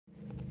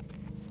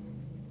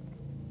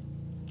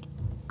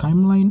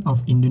Timeline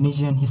of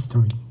Indonesian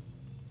history.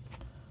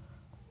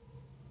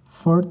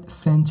 4th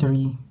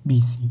century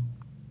BC.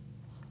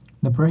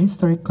 The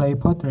prehistoric clay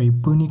pottery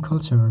Buni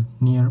culture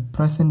near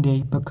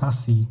present-day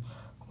Bekasi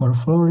were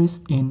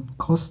flourished in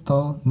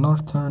coastal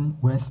northern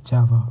West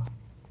Java.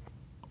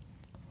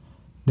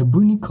 The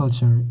Buni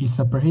culture is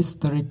a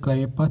prehistoric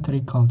clay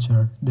pottery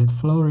culture that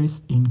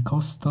flourished in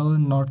coastal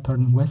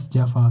northern West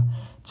Java,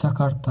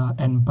 Jakarta,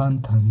 and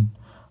Banten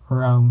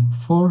around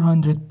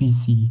 400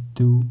 BC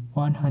to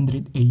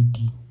 100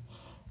 AD,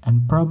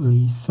 and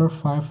probably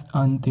survived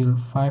until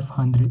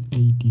 500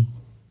 AD.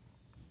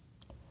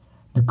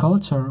 The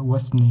culture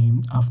was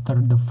named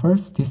after the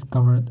first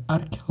discovered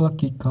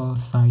archaeological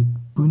site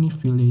Buni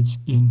village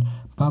in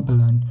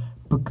Babelan,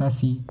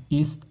 Bekasi,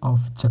 east of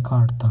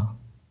Jakarta.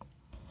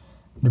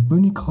 The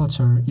Buni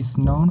culture is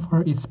known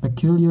for its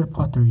peculiar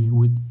pottery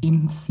with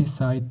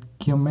incised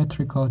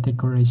geometrical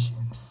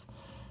decorations,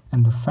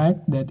 and the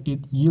fact that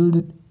it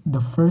yielded the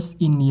first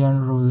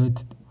Indian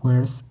ruled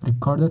wares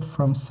recorded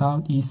from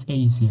Southeast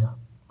Asia.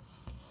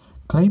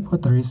 Clay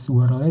potteries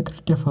were later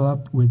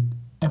developed with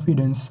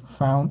evidence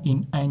found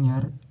in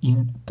Anyar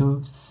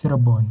to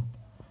Cirebon.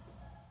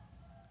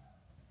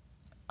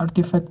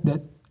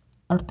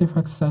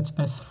 Artifacts such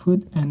as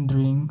food and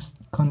drinks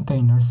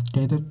containers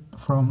dated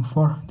from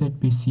 400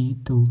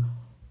 BC to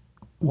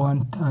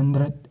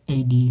 100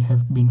 AD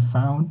have been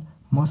found,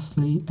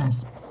 mostly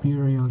as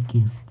burial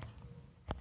gifts.